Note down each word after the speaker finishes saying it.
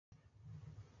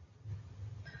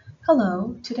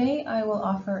Hello, today I will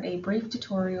offer a brief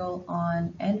tutorial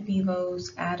on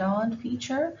NVivo's add-on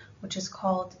feature, which is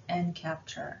called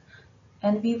NCapture.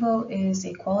 NVivo is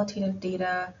a qualitative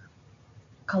data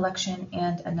collection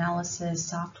and analysis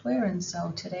software, and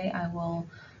so today I will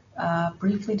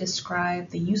briefly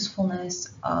describe the usefulness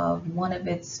of one of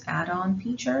its add-on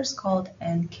features called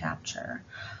NCapture.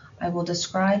 I will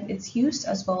describe its use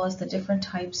as well as the different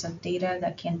types of data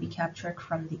that can be captured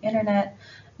from the internet,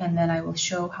 and then I will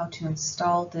show how to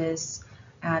install this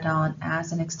add-on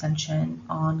as an extension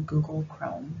on Google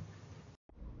Chrome.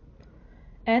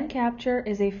 NCapture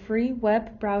is a free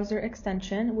web browser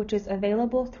extension which is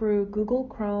available through Google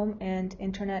Chrome and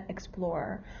Internet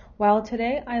Explorer. While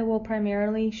today I will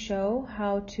primarily show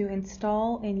how to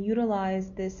install and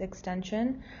utilize this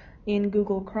extension in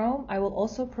Google Chrome, I will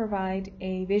also provide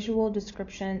a visual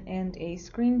description and a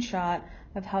screenshot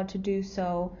of how to do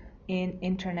so in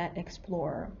Internet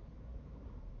Explorer.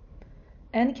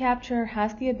 NCapture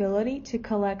has the ability to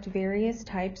collect various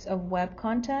types of web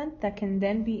content that can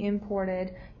then be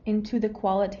imported into the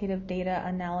qualitative data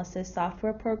analysis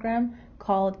software program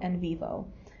called NVivo.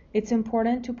 It's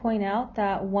important to point out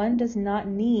that one does not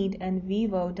need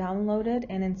NVivo downloaded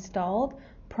and installed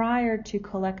prior to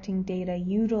collecting data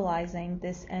utilizing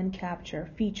this NCapture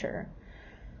feature.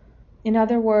 In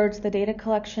other words, the data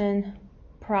collection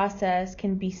process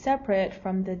can be separate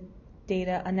from the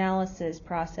data analysis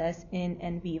process in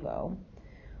NVivo.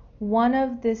 One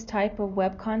of this type of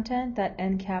web content that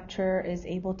NCapture is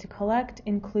able to collect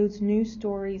includes news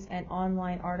stories and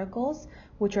online articles,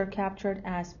 which are captured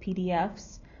as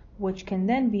PDFs, which can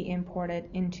then be imported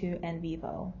into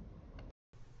NVivo.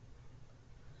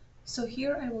 So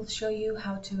here I will show you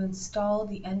how to install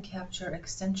the NCapture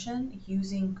extension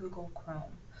using Google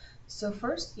Chrome. So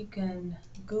first you can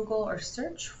Google or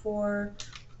search for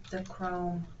the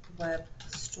Chrome Web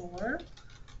Store.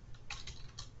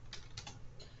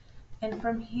 And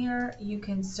from here, you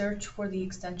can search for the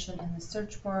extension in the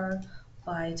search bar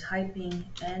by typing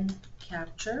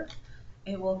NCapture.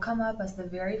 It will come up as the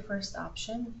very first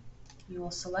option. You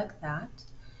will select that.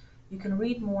 You can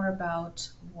read more about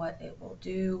what it will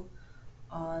do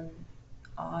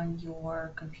on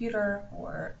your computer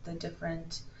or the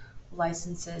different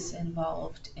licenses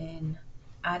involved in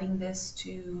adding this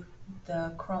to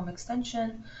the Chrome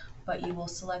extension, but you will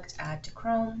select Add to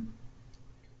Chrome.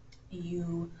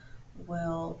 You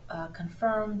will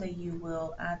confirm that you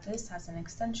will add this as an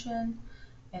extension,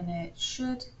 and it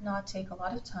should not take a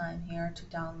lot of time here to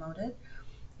download it.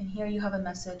 And here you have a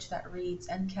message that reads,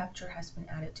 NCapture has been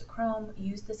added to Chrome.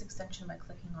 Use this extension by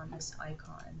clicking on this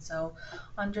icon. And so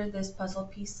under this puzzle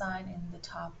piece sign in the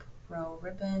top row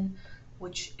ribbon,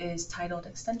 which is titled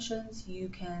Extensions, you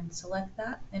can select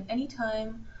that. And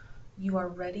anytime you are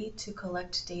ready to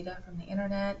collect data from the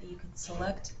internet, you can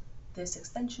select this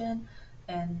extension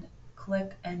and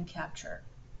click NCapture.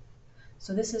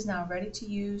 So this is now ready to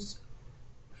use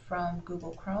from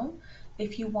Google Chrome.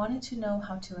 If you wanted to know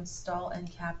how to install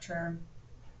NCapture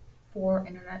for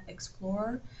Internet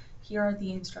Explorer, here are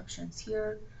the instructions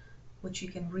here, which you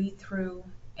can read through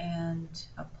and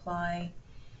apply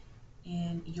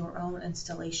in your own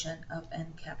installation of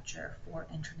NCapture for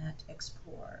Internet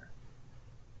Explorer.